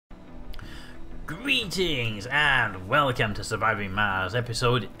Greetings and welcome to Surviving Mars,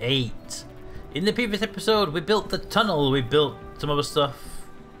 episode 8. In the previous episode, we built the tunnel, we built some other stuff,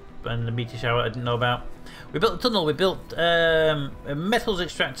 and the meteor shower I didn't know about. We built the tunnel, we built a metals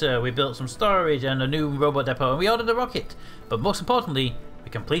extractor, we built some storage and a new robot depot, and we ordered a rocket. But most importantly, we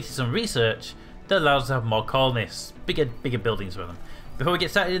completed some research that allows us to have more colonists, bigger buildings for them. Before we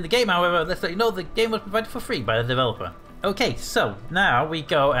get started in the game, however, let's let you know the game was provided for free by the developer. Okay, so now we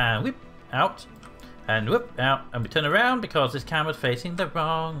go and whip out, and whoop out, and we turn around because this camera's facing the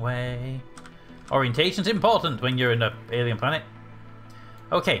wrong way. Orientation's important when you're in an alien planet.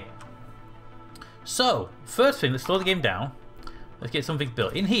 Okay, so first thing, let's slow the game down. Let's get something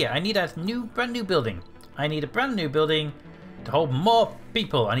built. In here, I need a brand new building. I need a brand new building to hold more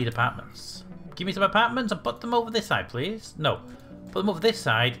people. I need apartments. Give me some apartments and put them over this side, please. No, put them over this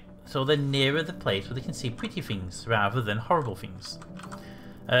side so they're nearer the place where they can see pretty things rather than horrible things.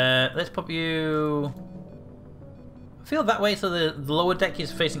 Let's pop you... feel that way so the lower deck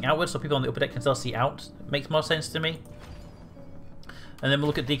is facing outwards so people on the upper deck can still see out. Makes more sense to me. And then we'll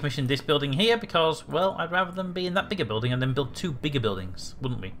look at decommissioning this building here because, well, I'd rather them be in that bigger building and then build two bigger buildings,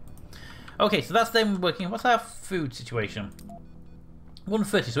 wouldn't we? Okay, so that's them working. What's our food situation?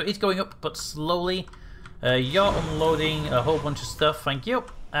 130, so it's going up but slowly. You're unloading a whole bunch of stuff, thank you.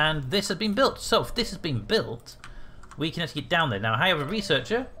 And this has been built. So if this has been built, we can actually get down there. Now I have a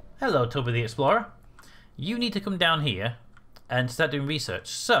researcher. Hello, Toby the Explorer. You need to come down here and start doing research.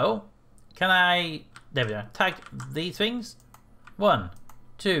 So, can I... there we are. Tag these things. 1,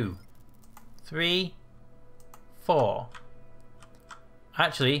 2, 3, 4.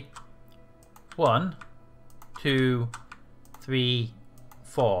 Actually, 1, 2, 3,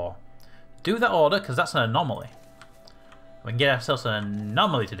 4. Do that order because that's an anomaly. We can get ourselves an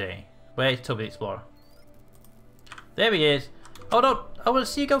anomaly today. Where's Toby the Explorer? There he is. Hold on. I want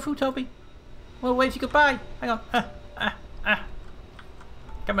to see you go through, Toby. We'll wave you goodbye. Hang on.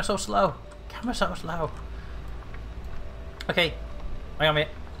 Camera so slow. Camera so slow. Okay. Hang on a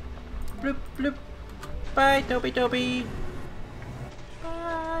minute. Bloop, bloop. Bye, Toby, Toby.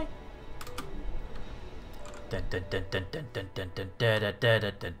 Bye. Dun dun dun dun dun dun dun dun da da da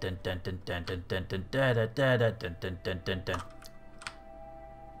da dun dun dun dun dun dun dun dun da da da da dun dun dun dun dun.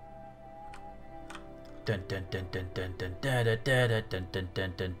 Dun dun dun dun dun dun da da da da dun dun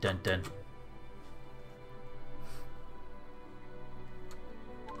dun dun dun dun.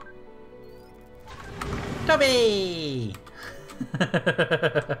 Toby!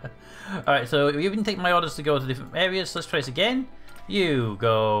 Alright, so you can take my orders to go to different areas. Let's trace again. You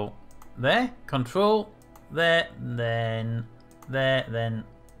go there, control, there, then there, then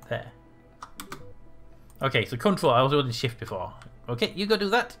there. Okay, so control, I was holding shift before. Okay, you go do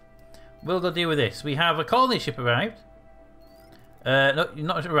that. We'll go deal with this. We have a colony ship arrived. No, you're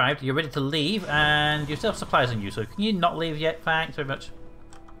not arrived. You're ready to leave, and you still have supplies on you. So can you not leave yet? Thanks very much.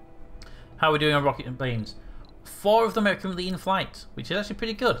 How are we doing on rocket and planes? 4 of them are currently in flight, which is actually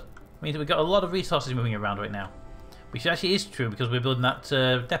pretty good. It means we've got a lot of resources moving around right now, which actually is true because we're building that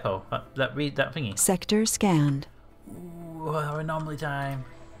depot, that thingy. Sector scanned. Ooh, our anomaly time.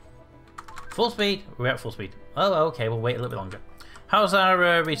 Full speed. We're at full speed. Oh, okay. We'll wait a little bit longer. How's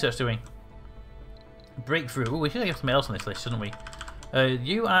our research doing? Breakthrough. Ooh, we should have something else on this list, shouldn't we?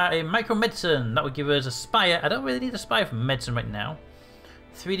 You are a micro medicine. That would give us a spire. I don't really need a spire for medicine right now.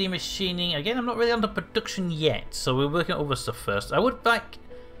 3D machining. Again, I'm not really under production yet, so we're working on other stuff first. I would like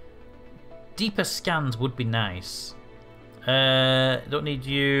deeper scans would be nice. Don't need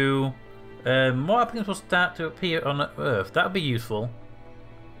you. More applicants will start to appear on Earth. That would be useful.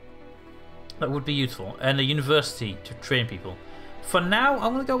 That would be useful. And a university to train people. For now,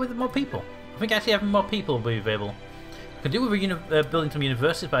 I'm going to go with more people. I think actually having more people will be available. I can do with building some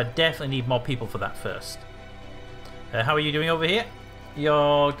universities, but I definitely need more people for that first. How are you doing over here?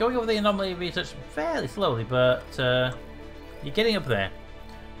 You're going over the anomaly research fairly slowly, but you're getting up there.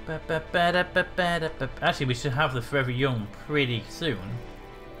 Actually, we should have the Forever Young pretty soon.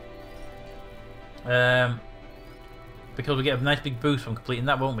 Because we get a nice big boost from completing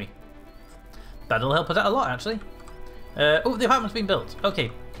that, won't we? That'll help us out a lot, actually. Oh, the apartment's been built.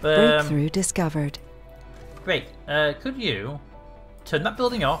 Okay. Breakthrough discovered. Great. Could you turn that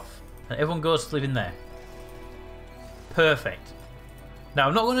building off and everyone goes to live in there? Perfect. Now,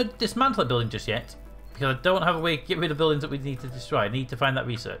 I'm not going to dismantle the building just yet because I don't have a way to get rid of buildings that we need to destroy. I need to find that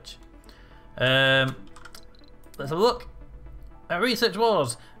research. Let's have a look. Our research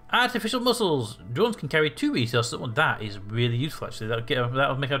was artificial muscles. Drones can carry 2 resources. Well, that is really useful, actually.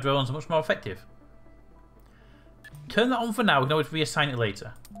 That'll make our drones much more effective. Turn that on for now. We can always reassign it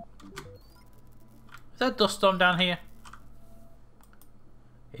later. Is there a dust storm down here?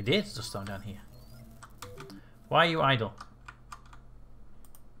 It is a dust storm down here. Why are you idle?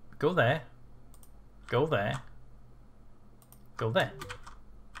 Go there. Go there. Go there.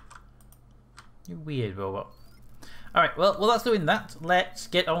 You weird robot. Alright, well, while that's doing that, let's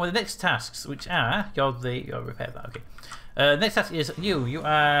get on with the next tasks, which are... You'll repair that, okay. Next task is you. You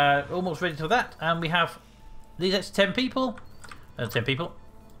are almost ready for that, and we have these extra 10 people. 10 people.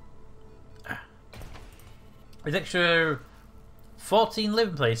 These extra 14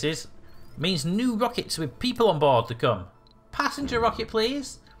 living places means new rockets with people on board to come. Passenger rocket,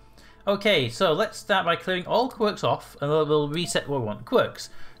 please. Okay, so let's start by clearing all quirks off, and we'll reset what we want. Quirks.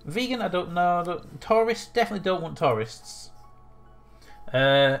 Vegan, I don't know. Tourists, definitely don't want tourists.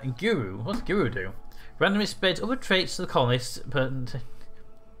 Guru, what's Guru do? Randomly spreads other traits to the colonists, but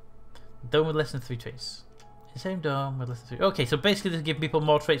dome with less than 3 traits. Same dome with less than 3. Okay, so basically they give people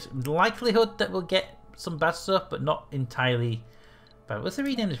more traits. Likelihood that we'll get some bad stuff, but not entirely bad. What's the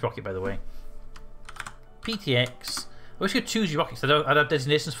rename this rocket, by the way? PTX. I wish you could choose your rockets. I'd have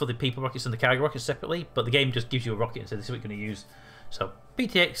designations for the people rockets and the cargo rockets separately, but the game just gives you a rocket and says this is what you're going to use. So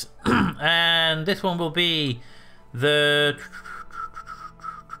PTX, and this one will be the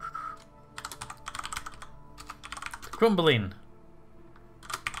crumbling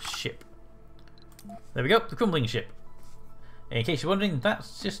ship. There we go, the crumbling ship. In case you're wondering,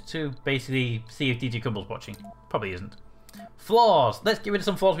 that's just to basically see if DJ Crumble's watching. Probably isn't. Flaws. Let's get rid of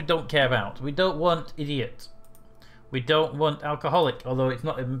some flaws we don't care about. We don't want idiot. We don't want alcoholic, although it's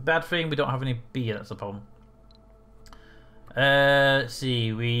not a bad thing. We don't have any beer, that's the problem. Let's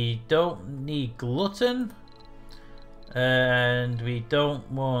see, we don't need glutton, and we don't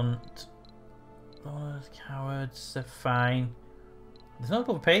want cowards. They're fine. There's no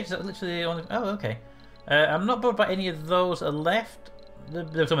above page. That's literally the only. Oh, okay. I'm not bothered by any of those are left.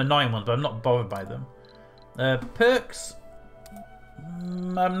 There's some annoying ones, but I'm not bothered by them. Perks.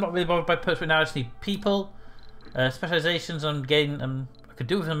 I'm not really bothered by perks right now. I just need people. Specializations. I'm getting. I could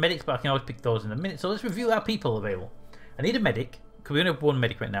do with some medics, but I can always pick those in a minute. So let's review our people available. I need a medic, because we only have one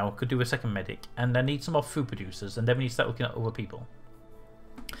medic right now. Could do a second medic, and I need some more food producers, and then we need to start looking at other people.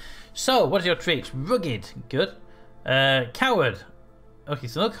 So, what are your traits? Rugged, good. Coward. Okay,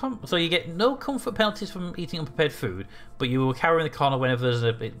 so so you get no comfort penalties from eating unprepared food, but you will cower in the corner whenever there's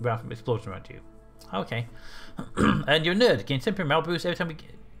a random explosion around you. Okay. And you're a nerd. Gain temporary morale boost every time we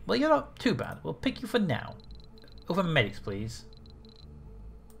get... Well, you're not too bad. We'll pick you for now. Over medics, please.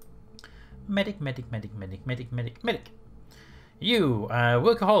 Medic, medic, medic, medic, medic, medic, medic. You,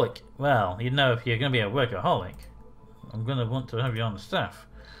 workaholic. Well, you know, if you're going to be a workaholic, I'm going to want to have you on the staff.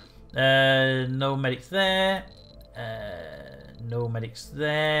 No medics there. No medics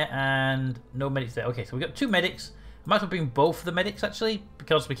there. And no medics there. Okay, so we've got 2 medics. I might as well bring both of the medics, actually,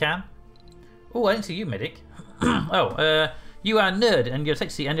 because we can. Oh, I didn't see you, medic. Oh, you are a nerd, and you're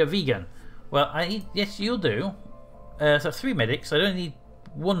sexy, and you're vegan. Well, yes, you'll do. So 3 medics. I don't need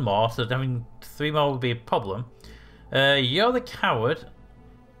 1 more, so having 3 more would be a problem. You're the coward.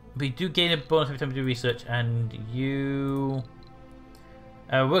 We do gain a bonus every time we do research, and you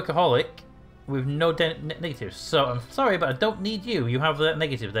workaholic with no negatives. So I'm sorry, but I don't need you. You have that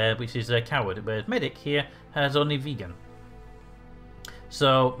negative there, which is a coward. Whereas medic here has only vegan.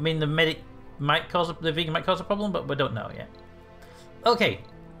 So I mean the vegan might cause a problem, but we don't know yet. Okay,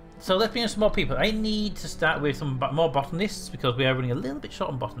 so let's bring in some more people. I need to start with some more botanists because we are running a little bit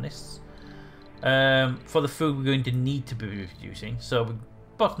short on botanists. For the food we're going to need to be producing. So,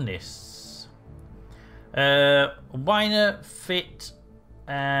 botanists. Whiner, fit,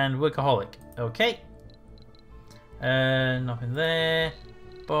 and workaholic. Okay. Nothing there.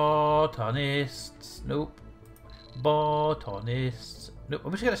 Botanists. Nope. Botanists. Nope. I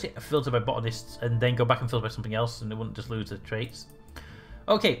wish I could actually filter by botanists and then go back and filter by something else and they wouldn't just lose the traits.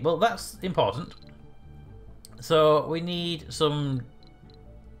 Okay, well that's important. So, we need some...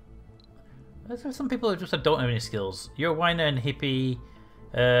 There's some people who just don't have any skills. You're a whiner and hippie.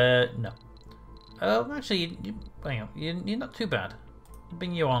 No. Oh, actually, hang on. You're not too bad. I'll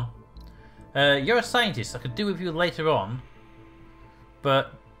bring you on. You're a scientist. I could do with you later on.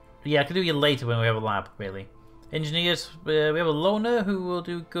 But, yeah, I could do you later when we have a lab, really. Engineers, we have a loner who will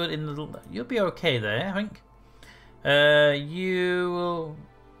do good in the... You'll be okay there, I think. You will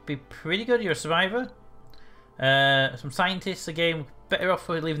be pretty good. You're a survivor. Some scientists, again... Better off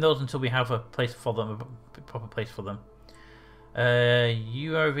leaving those until we have a place for them, a proper place for them.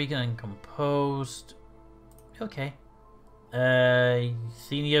 You are vegan and composed. Okay.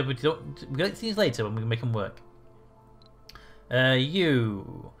 Senior, but we'll get these later when we make them work.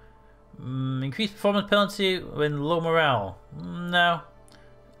 You increase performance penalty when low morale. No.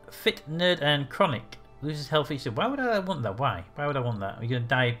 Fit, nerd, and chronic loses health each. Why would I want that? Why? Why would I want that? Are you gonna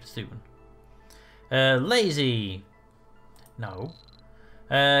die soon? Lazy. No.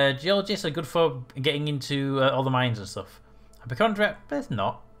 Geologists are good for getting into all the mines and stuff. Hypochondriac, that's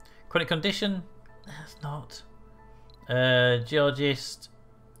not. Chronic condition, that's not. Geologist,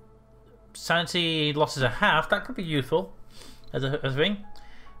 sanity losses are half. That could be useful as a thing.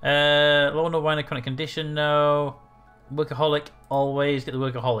 Low no wine, chronic condition, no. Workaholic, always get the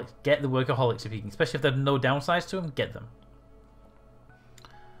workaholics. Get the workaholics if you can, especially if there are no downsides to them. Get them.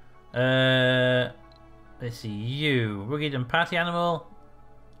 Let's see, you rugged and party animal.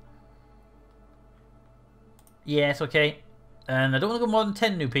 Yes, okay. And I don't want to go more than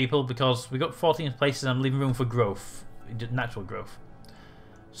 10 new people because we got 14 places and I'm leaving room for growth, natural growth.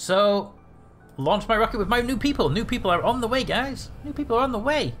 So, launch my rocket with my new people. New people are on the way, guys. New people are on the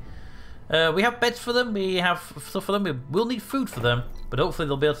way. We have beds for them. We have stuff for them. We will need food for them, but hopefully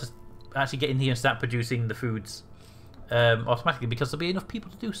they'll be able to actually get in here and start producing the foods automatically because there'll be enough people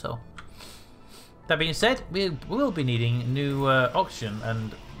to do so. That being said, we will be needing new oxygen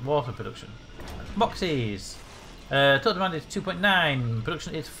and water production. Boxes. Total demand is 2.9.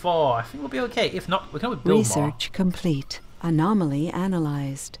 Production is 4. I think we'll be okay. If not, we can always build Research more. complete. Anomaly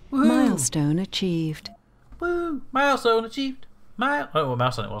analyzed. Woohoo! Milestone achieved. Woo! Milestone achieved. I don't know what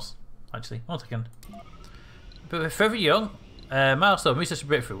milestone it was, actually. 1 second. But we're Forever Young. Milestone. Research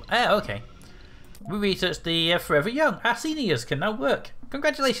breakthrough. Okay. We researched the Forever Young. Our seniors can now work.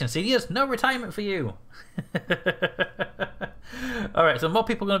 Congratulations, seniors. No retirement for you. Alright, so more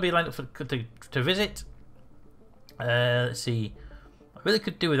people are going to be lined up to visit. Let's see. I really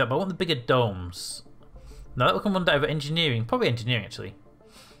could do with that, but I want the bigger domes. Now that will come under either engineering. Probably engineering, actually.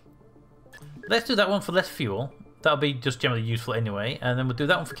 Let's do that one for less fuel. That'll be just generally useful anyway. And then we'll do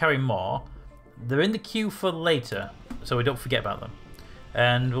that one for carrying more. They're in the queue for later, so we don't forget about them.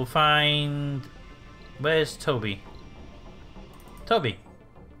 And we'll find... Where's Toby? Toby!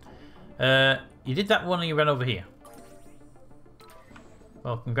 You did that one and you ran over here.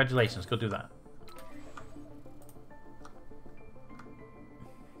 Well, congratulations. Go do that.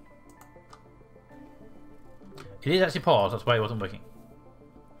 It is actually paused, that's why it wasn't working.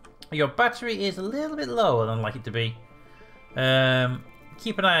 Your battery is a little bit lower than I'd like it to be.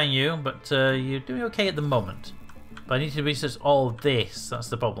 Keep an eye on you, but you're doing okay at the moment. But I need to research all this, that's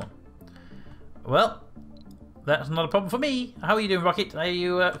the problem. Well, that's not a problem for me. How are you doing, Rocket? Are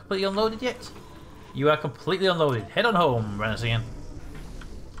you completely unloaded yet? You are completely unloaded. Head on home, Ransian.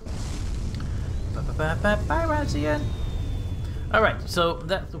 Bye, Ransian. Alright, so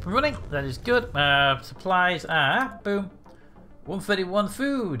that's up and running. That is good. Supplies are, boom, 131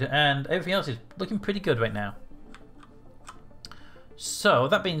 food, and everything else is looking pretty good right now. So,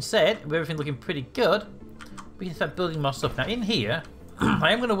 that being said, with everything looking pretty good, we can start building more stuff. Now, in here,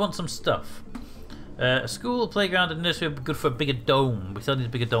 I am going to want some stuff. A school, a playground, and nursery would be good for a bigger dome. We still need a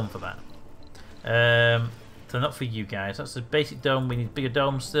bigger dome for that. So, not for you guys. That's a basic dome. We need a bigger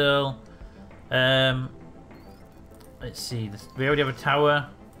dome still. Let's see, we already have a tower.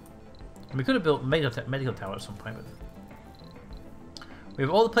 We could have built a medical tower at some point. But we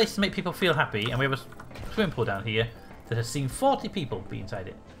have all the places to make people feel happy, and we have a swimming pool down here that has seen 40 people be inside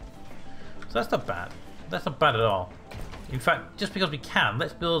it. So that's not bad. That's not bad at all. In fact, just because we can,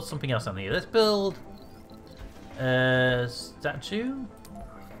 let's build something else down here. Let's build a statue.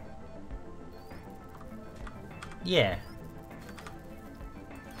 Yeah.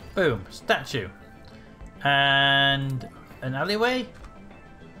 Boom, statue. And an alleyway.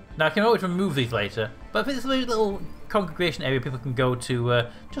 Now I can always remove these later, but I think there's a little congregation area people can go to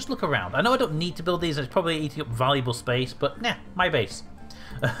just look around. I know I don't need to build these, it's probably eating up valuable space, but nah, my base.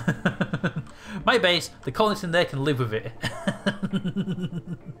 My base, the colonists in there can live with it.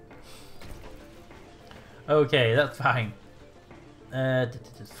 Okay, that's fine.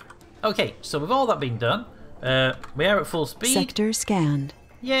 Okay, so with all that being done, we are at full speed. Sector scanned.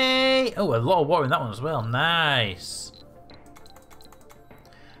 Yay! Oh, a lot of water in that one as well. Nice.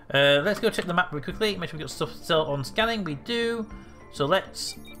 Let's go check the map really quickly. Make sure we got stuff still on scanning. We do. So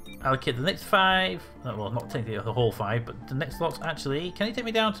let's allocate the next 5. Well, not technically the whole 5, but the next lot's actually... Can you take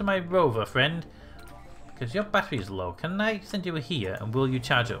me down to my rover, friend? Because your battery is low. Can I send you here and will you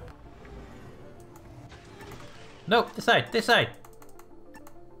charge up? No, this side. This side.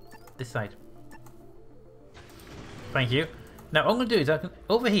 This side. Thank you. Now, what I'm going to do is,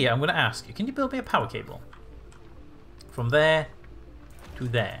 over here, I'm going to ask you, can you build me a power cable? From there to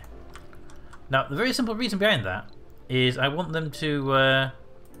there. Now, the very simple reason behind that is I want them to...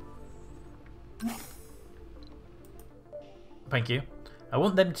 Thank you. I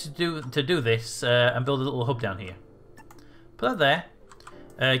want them to do this and build a little hub down here. Put that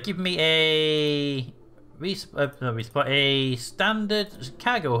there. Give me a... a standard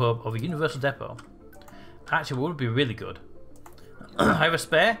cargo hub of a universal depot. Actually, what would be really good? I have a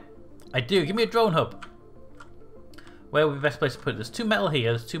spare. I do. Give me a drone hub. Where would be the best place to put it? There's 2 metal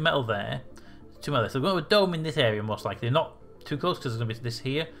here. There's 2 metal there. There's 2 metal there. So we're going to have a dome in this area most likely. Not too close because there's going to be this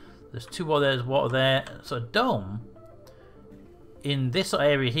here. There's 2 more there. There's water there. So a dome in this sort of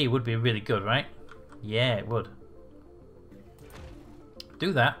area here would be really good, right? Yeah, it would.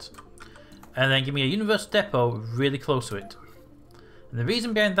 Do that. And then give me a universal depot really close to it. And the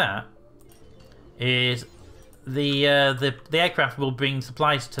reason behind that is the aircraft will bring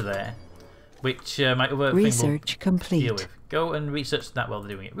supplies to there, which my other Research thing will complete. deal with. Go and research that while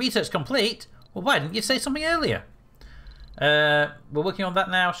they're doing it. Research complete? Well, why didn't you say something earlier? We're working on that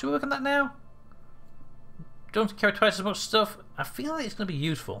now. Should we work on that now? Don't carry twice as much stuff. I feel like it's going to be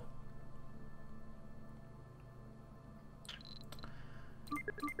useful.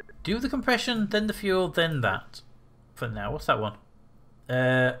 Do the compression, then the fuel, then that. For now, what's that one?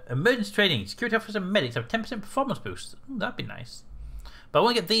 Emergency training. Security officers and medics have 10% performance boost. Ooh, that'd be nice. But I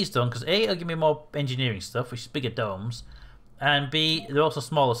want to get these done because A, it'll give me more engineering stuff, which is bigger domes, and B, they're also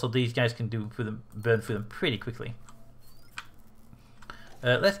smaller, so these guys can burn through them pretty quickly.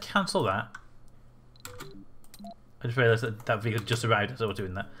 Let's cancel that. I just realised that that vehicle just arrived as I was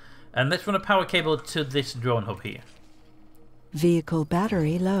doing that. And let's run a power cable to this drone hub here. Vehicle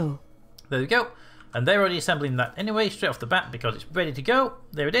battery low. There we go. And they're already assembling that anyway, straight off the bat, because it's ready to go.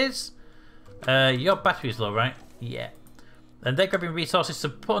 There it is. Your battery is low, right? Yeah. And they're grabbing resources to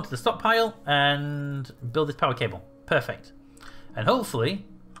put onto the stockpile and build this power cable. Perfect. And hopefully,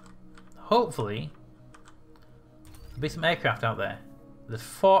 there'll be some aircraft out there. There's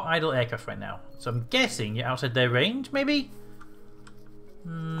 4 idle aircraft right now. So I'm guessing you're outside their range, maybe?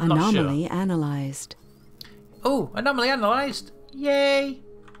 Anomaly analyzed. Oh, anomaly analyzed. Yay!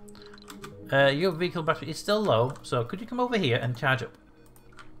 Your vehicle battery is still low, so could you come over here and charge up?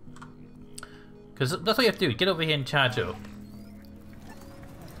 Because that's what you have to do. Get over here and charge up.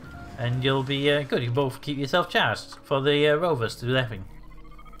 And you'll be good. You can both keep yourself charged for the rovers to do their thing.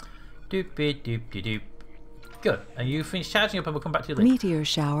 Doop-a-doop-de-doop. Good. And you finish charging up and we'll come back to you later. Meteor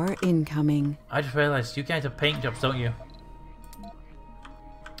shower incoming. I just realised you guys have paint jobs, don't you?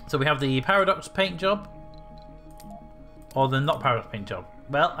 So we have the Paradox paint job. Or the not Paradox paint job.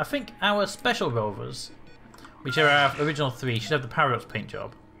 Well, I think our special rovers, which are our original 3, should have the Paradox paint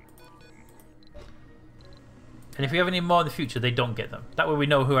job. And if we have any more in the future, they don't get them. That way we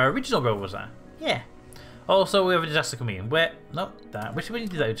know who our original rovers are. Yeah. Also, we have a disaster coming in. Where? Not that. Which way do you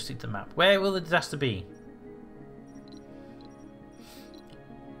do that? Just see the map. Where will the disaster be?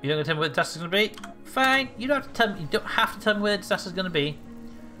 You don't gonna tell me where the disaster's gonna be? Fine. You don't have to tell me. You don't have to tell me where the disaster's gonna be.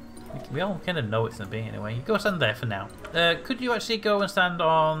 We all kind of know it's gonna be anyway. You go stand there for now. Could you actually go and stand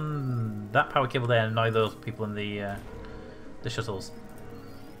on that power cable there and annoy those people in the shuttles?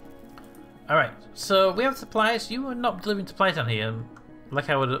 All right. So we have supplies. You are not delivering supplies down here, like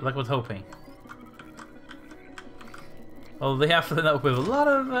I was hoping. Well, they have filled up with a lot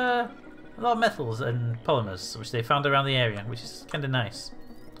of metals and polymers, which they found around the area, which is kind of nice.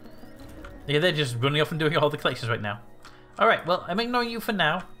 Yeah, they're just running off and doing all the collections right now. Alright, well, I'm ignoring you for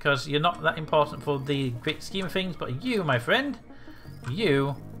now, because you're not that important for the great scheme of things, but you, my friend,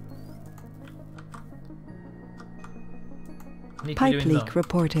 you need Pipe to be doing leak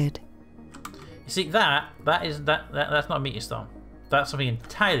reported. You see, that's not a meteor storm. That's something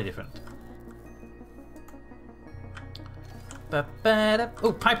entirely different.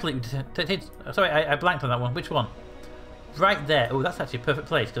 Oh, pipe leak. Sorry, I blanked on that one. Which one? Right there. Oh, that's actually a perfect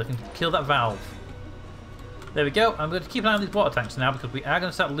place because I can kill that valve. There we go. I'm going to keep an eye on these water tanks now because we are going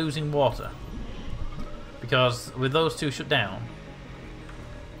to start losing water. Because with those 2 shut down,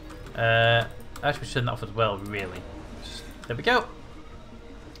 I should turn that off as well, really. There we go.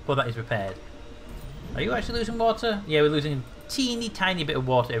 Well, that is repaired. Are you actually losing water? Yeah, we're losing a teeny tiny bit of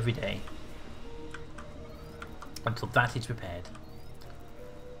water every day. Until that is repaired.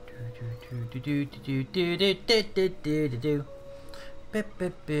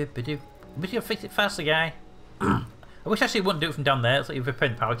 Wish you could fix it faster, guy. I wish actually it wouldn't do it from down there. It's like you've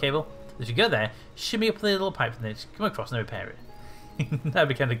repaired the power cable. If you go there, shimmy up the little pipe and then just come across and repair it. That'd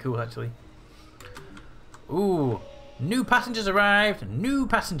be kind of cool, actually. Ooh, new passengers arrived. New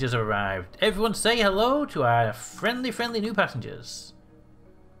passengers have arrived. Everyone say hello to our friendly new passengers.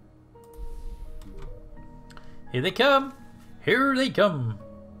 Here they come. Here they come.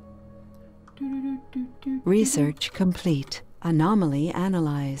 Research complete. Anomaly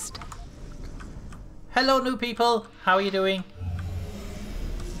analyzed. Hello, new people. How are you doing?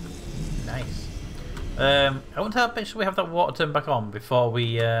 Nice. I want to make sure we have that water turned back on before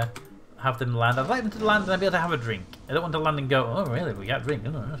we have them land. I'd like them to land and I'd be able to have a drink. I don't want to land and go, oh really, we got a drink.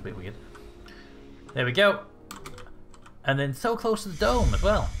 Oh, that's a bit weird. There we go. And then so close to the dome as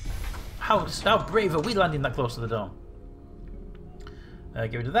well. How brave are we landing that close to the dome?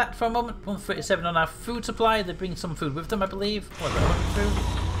 Get rid of that for a moment. 137 on our food supply. They bring some food with them, I believe. What, 100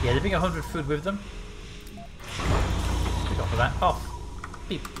 food? Yeah, they bring 100 food with them. Pick off of that. Off.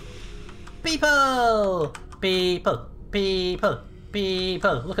 Beep. People! People! People!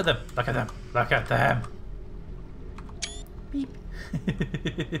 People! Look at them! Look at them! Look at them! Beep.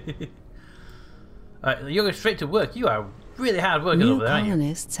 Alright, you're going straight to work. You are really hard working over there, aren't you? New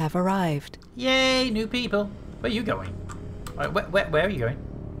colonists have arrived. Yay, new people. Where are you going? Right, where are you going?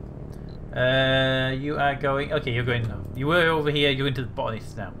 You are going... Okay, you're going... You were over here, you're into the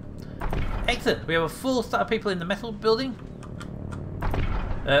botanists now. Excellent. We have a full stack of people in the metal building.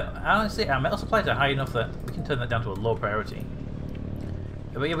 Honestly, our metal supplies are high enough that we can turn that down to a low priority.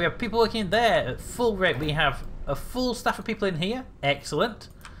 But yeah, we have people working there at full rate. We have a full staff of people in here. Excellent.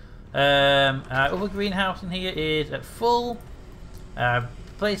 Our other greenhouse in here is at full. Our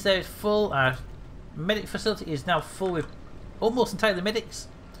place there is full. Our medic facility is now full with almost entirely medics.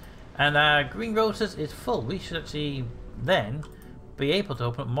 And our green roses is full. We should actually then be able to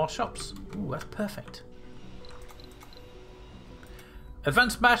open up more shops. Ooh, that's perfect.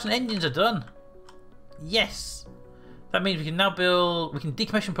 Advanced Martian engines are done. Yes. That means we can now build... We can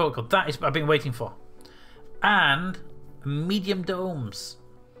decommission protocol. That is what I've been waiting for. And medium domes.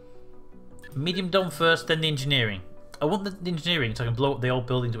 Medium dome first, then the engineering. I want the engineering so I can blow up the old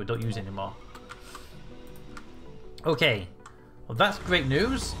buildings that we don't use anymore. Okay. Well, that's great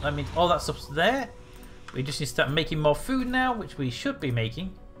news. That means all that stuff's there. We just need to start making more food now, which we should be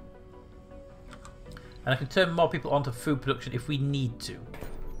making. And I can turn more people onto food production if we need to.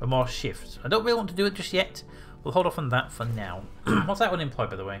 Or more shifts. I don't really want to do it just yet. We'll hold off on that for now. What's that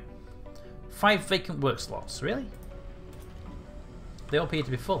unemployed, by the way? 5 vacant work slots. Really? They all appear to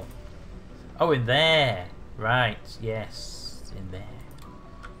be full. Oh, in there. Right. Yes. In there.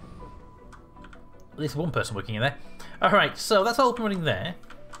 At least one person working in there. Alright, so that's all up and running there.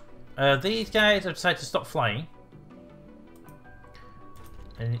 These guys have decided to stop flying.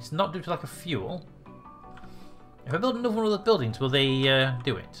 And it's not due to lack of fuel. If I build another one of those buildings, will they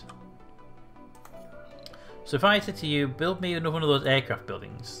do it? So if I said to you, build me another one of those aircraft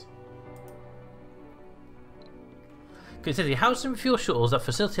buildings. Because it says, house and fuel shuttles that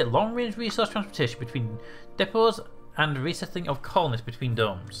facilitate long-range resource transportation between depots and resettling of colonists between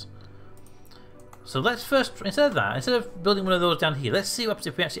domes. So let's first, instead of building one of those down here, let's see what happens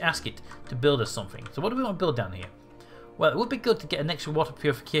if we actually ask it to build us something. So what do we want to build down here? Well, it would be good to get an extra water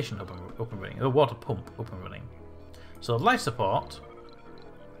purification up and running, a water pump up and running. So life support,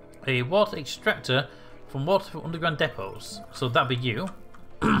 a water extractor from water from underground depots. So that'd be you.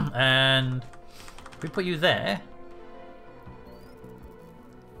 And if we put you there,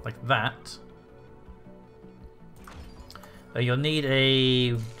 like that, you'll need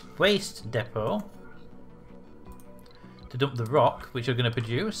a waste depot to dump the rock, which you're going to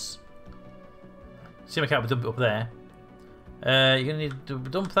produce. See if I can't dump it up there. You're going to need to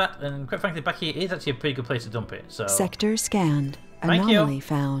dump that, and quite frankly, back here is actually a pretty good place to dump it. So Sector scanned. Thank you. Anomaly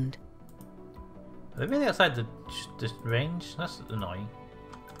found. Are they really outside the range? That's annoying.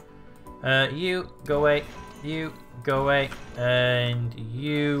 You go away. You go away, and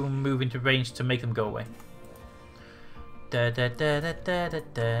you move into range to make them go away.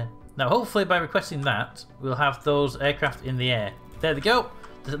 Now, hopefully, by requesting that, we'll have those aircraft in the air. There they go.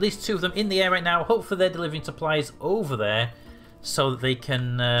 There's at least 2 of them in the air right now. Hopefully, they're delivering supplies over there so that they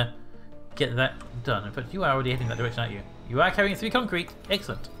can get that done. In fact, you are already heading that direction, aren't you? You are carrying 3 concrete.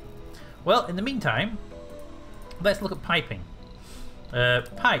 Excellent. Well, in the meantime, let's look at piping.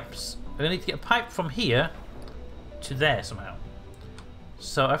 Pipes. We're going to need to get a pipe from here to there somehow.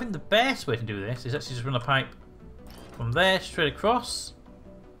 So I think the best way to do this is actually just run a pipe from there straight across.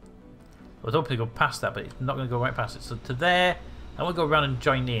 I was hoping to go past that, but it's not going to go right past it. So to there, I want to go around and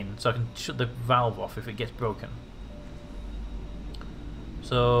join in so I can shut the valve off if it gets broken.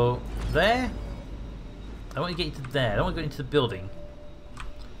 So there. I want to get you to there. I don't want to go into the building.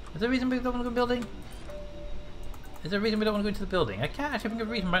 Is there a reason we don't want to go in the building? Is there a reason we don't want to go into the building? I can't actually think of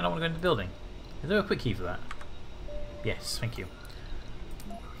a reason we might not want to go into the building. Is there a quick key for that? Yes, thank you.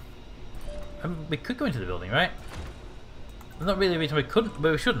 We could go into the building, right? There's not really a reason we couldn't,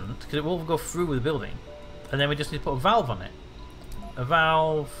 but we shouldn't, because it will go through with the building. And then we just need to put a valve on it. A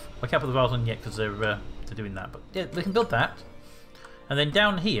valve... I can't put the valves on yet because they're doing that, but yeah, we can build that. And then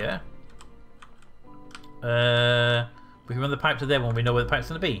down here, we can run the pipe to there when we know where the pipe's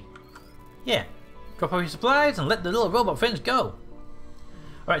going to be. Yeah. Drop off your supplies and let the little robot friends go.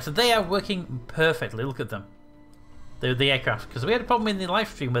 Alright, so they are working perfectly. Look at them. They're the aircraft. Because we had a problem in the live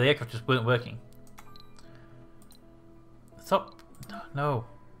stream where the aircraft just weren't working. Stop. No.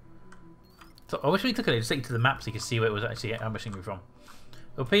 So I wish we took it. Just take it to the map so you could see where it was actually ambushing me from.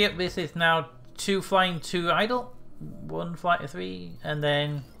 Up here, this is now 2 flying, 2 idle. 1 flight of 3, and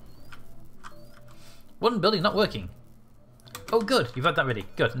then 1 building not working. Oh, good. You've had that ready.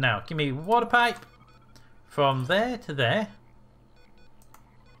 Good. Now, give me water pipe from there to there.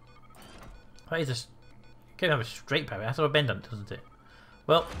 That is a... Can't have a straight pipe. It has to have a bend on it, doesn't it?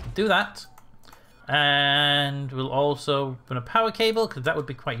 Well, do that. And we'll also run a power cable, because that would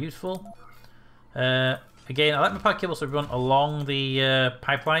be quite useful. Again, I like my power cables to run along the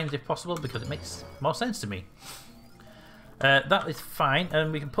pipelines if possible, because it makes more sense to me. That is fine,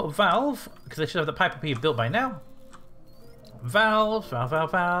 and we can put a valve, because they should have the pipe up here built by now. Valves,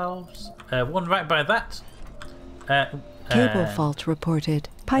 valves. One right by that. Cable fault reported.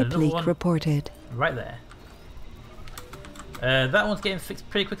 Pipe leak reported. Right there. That one's getting fixed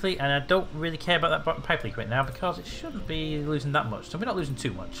pretty quickly, and I don't really care about that pipe leak right now because it shouldn't be losing that much, so we're not losing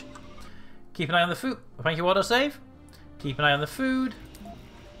too much. Keep an eye on the food. Thank you, autosave. Keep an eye on the food.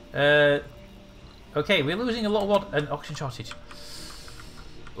 Okay, we're losing a lot of water and oxygen shortage.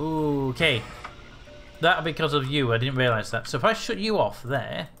 Ooh, okay. That'll be because of you. I didn't realise that. So if I shut you off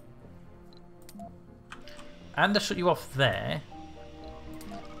there, and I shut you off there,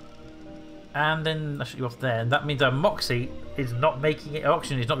 and then I shut you off there, and that means our Moxie is not making it.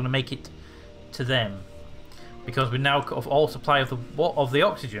 Oxygen is not going to make it to them because we now cut off all supply of the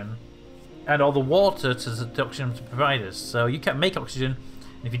oxygen and all the water to the oxygen providers. So you can't make oxygen,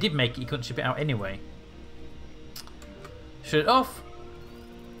 and if you did make it, you couldn't ship it out anyway. Shut it off.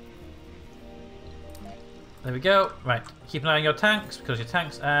 There we go. Right, keep an eye on your tanks because your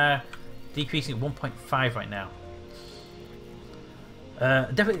tanks are decreasing at 1.5 right now.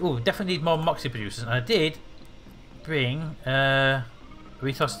 Definitely need more Moxie producers, and I did bring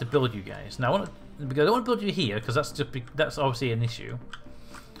resources to build you guys. Now, I don't want to build you here because that's obviously an issue.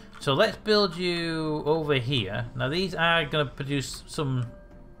 So let's build you over here. Now these are going to produce some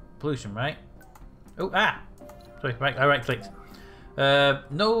pollution, right? Oh, sorry, right, I right clicked.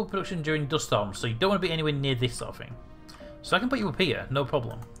 No production during dust storms, so you don't want to be anywhere near this sort of thing. So I can put you up here, no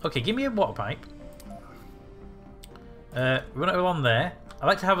problem. Okay, give me a water pipe. Run it along there. I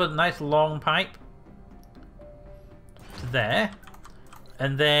like to have a nice long pipe to there,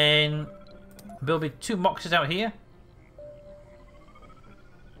 and then build me 2 Moxes out here.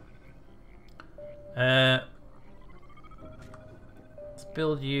 Let's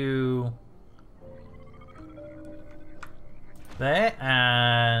build you there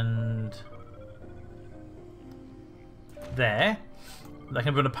and there. I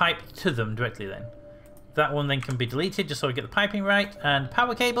can run a pipe to them directly then. That one then can be deleted just so we get the piping right. And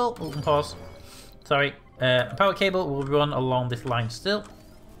power cable, pause. Sorry. Power cable will run along this line still,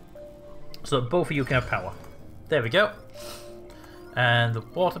 so that both of you can have power. There we go. And the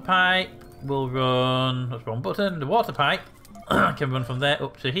water pipe will run. That's the wrong button. The water pipe can run from there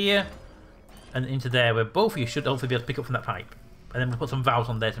up to here and into there, where both of you should hopefully be able to pick up from that pipe. And then we'll put some valves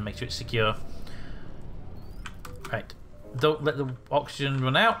on there to make sure it's secure. Right. Don't let the oxygen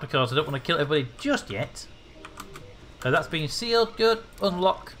run out because I don't want to kill everybody just yet. That's being sealed. Good.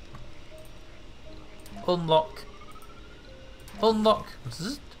 Unlock. Unlock. Unlock.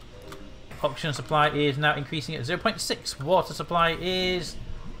 Oxygen supply is now increasing at 0.6. Water supply is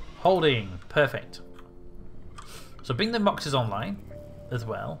holding. Perfect. So bring the Moxes online as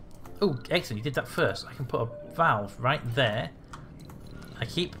well. Oh, excellent. You did that first. I can put a valve right there. I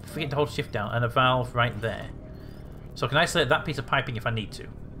keep forgetting to hold shift down, and a valve right there. So I can isolate that piece of piping if I need to.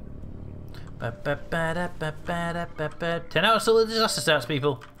 10 hours till the disaster starts,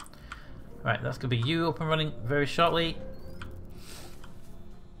 people. Right, that's going to be you up and running very shortly.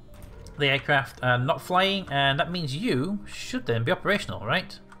 The aircraft are not flying, and that means you should then be operational,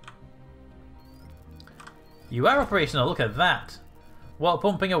 right? You are operational, look at that. Water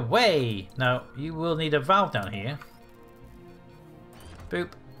pumping away. Now, you will need a valve down here. Boop.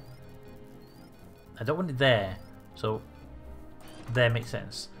 I don't want it there. So there makes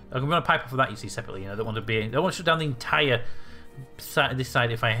sense. I can run a pipe off of that, you see, separately. I don't want to shut down the entire side, this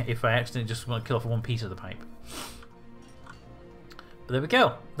side if I accidentally just want to kill off one piece of the pipe. But there we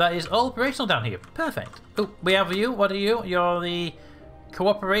go. That is all operational down here. Perfect. Oh, we have you. What are you? You're the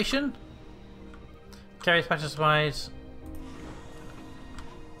cooperation. Carry special supplies.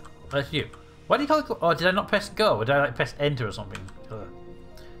 That's you. Why do you call it? Oh, did I not press go? Or did I press enter or something?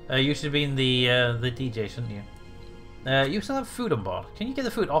 You should have been the DJ, shouldn't you? You still have food on board. Can you get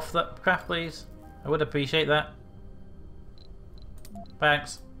the food off that craft, please? I would appreciate that.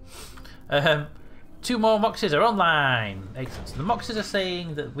 Thanks. 2 more moxes are online. Excellent. So the moxes are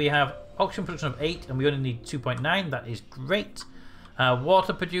saying that we have oxygen production of 8 and we only need 2.9. That is great.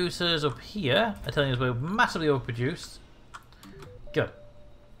 Water producers up here are telling us we're massively overproduced. Good.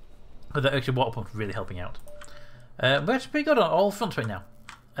 But the extra water pump's really helping out. We're actually pretty good on all fronts right now.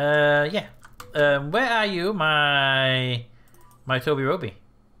 Yeah. Where are you, my Toby Roby?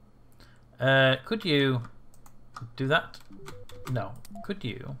 Could you do that? No. Could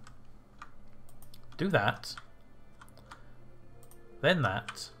you do that? Then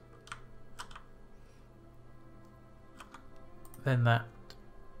that. Then that.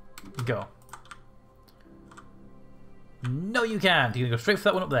 Go. No, you can't. You're gonna go straight for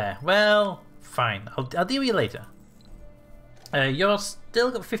that one up there. Well, fine. I'll deal with you later. You're still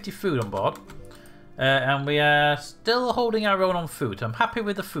got 50 food on board, and we are still holding our own on food. I'm happy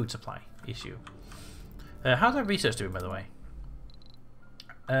with the food supply issue. How's our research doing, by the way?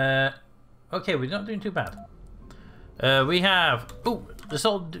 Okay, we're not doing too bad. We have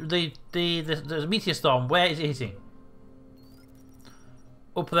the meteor storm. Where is it hitting?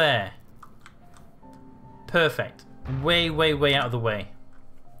 Up there. Perfect. Way out of the way.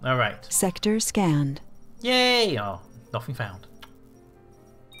 All right. Sector scanned. Yay! Oh, nothing found.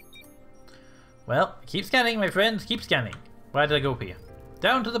 Well, keep scanning, my friends. Keep scanning. Why did I go up here?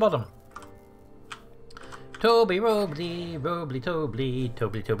 Down to the bottom. Toby Robley, Robley Tobley,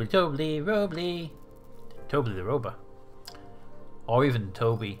 Tobley Tobley Tobley, Robley. Tobley the Rover. Or even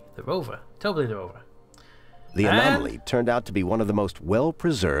Toby the Rover. Tobley the Rover. The anomaly turned out to be one of the most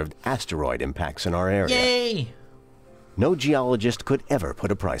well-preserved asteroid impacts in our area. Yay! No geologist could ever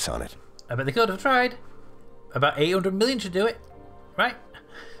put a price on it. I bet they could have tried. About 800 million should do it. Right?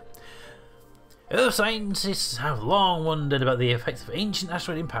 Earth scientists have long wondered about the effects of ancient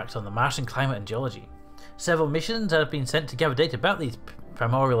asteroid impacts on the Martian climate and geology. Several missions have been sent to gather data about these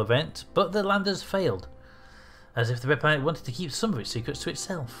primordial events, but the landers failed, as if the red planet wanted to keep some of its secrets to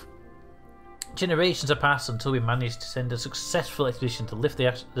itself. Generations have passed until we managed to send a successful expedition to lift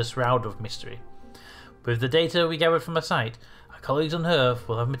the shroud of mystery. With the data we gathered from our site, our colleagues on Earth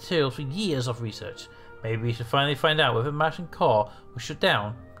will have materials for years of research. Maybe we should finally find out whether the Martian core was shut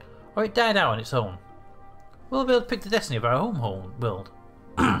down, or it died out on its own. We'll be able to pick the destiny of our home world.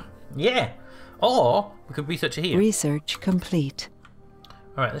 Yeah! Or we could research it here. Research complete.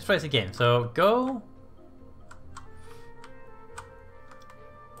 Alright, let's try this again. So go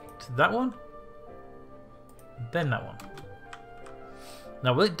to that one, then that one.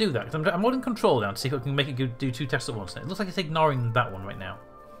 Now will it do that? Because I'm holding control down to see if I can make it do 2 tests at once. It looks like it's ignoring that one right now.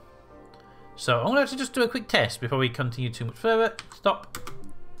 So I'm going to actually just do a quick test before we continue too much further. Stop.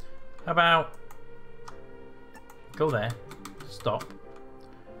 How about go there, stop,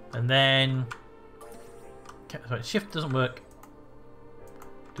 and then sorry, shift doesn't work.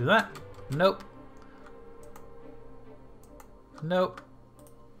 Do that. Nope. Nope.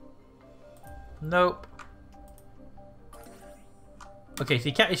 Nope. Okay, so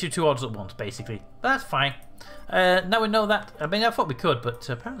you can't issue 2 orders at once, basically. That's fine. Now we know that. I mean, I thought we could, but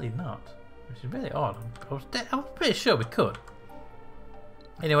apparently not. Which is really odd. I was pretty sure we could.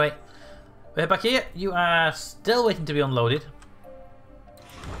 Anyway, we're back here. You are still waiting to be unloaded.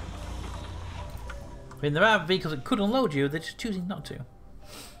 I mean, there are vehicles that could unload you, they're just choosing not to.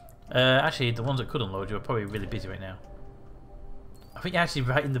 Actually, the ones that could unload you are probably really busy right now. I think you're actually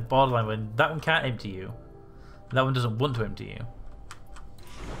right in the borderline when that one can't empty you. That one doesn't want to empty you.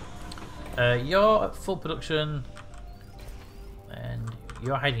 You're at full production. And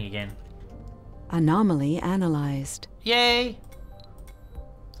you're hiding again. Anomaly analyzed. Yay!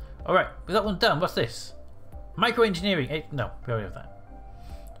 Alright, with that one done, what's this? Microengineering. No, we already have that.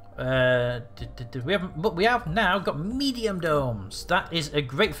 We have now got medium domes. That is a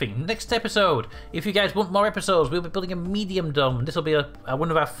great thing. Next episode, if you guys want more episodes, we'll be building a medium dome. This will be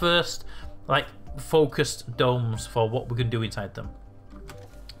one of our first focused domes for what we can do inside them.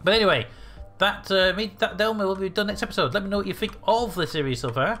 But anyway, that dome will be done next episode. Let me know what you think of the series so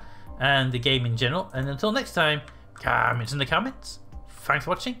far and the game in general. And until next time, comments in the comments. Thanks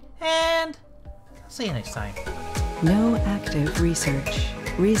for watching, and see you next time. No active research.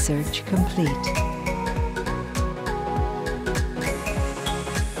 Research complete.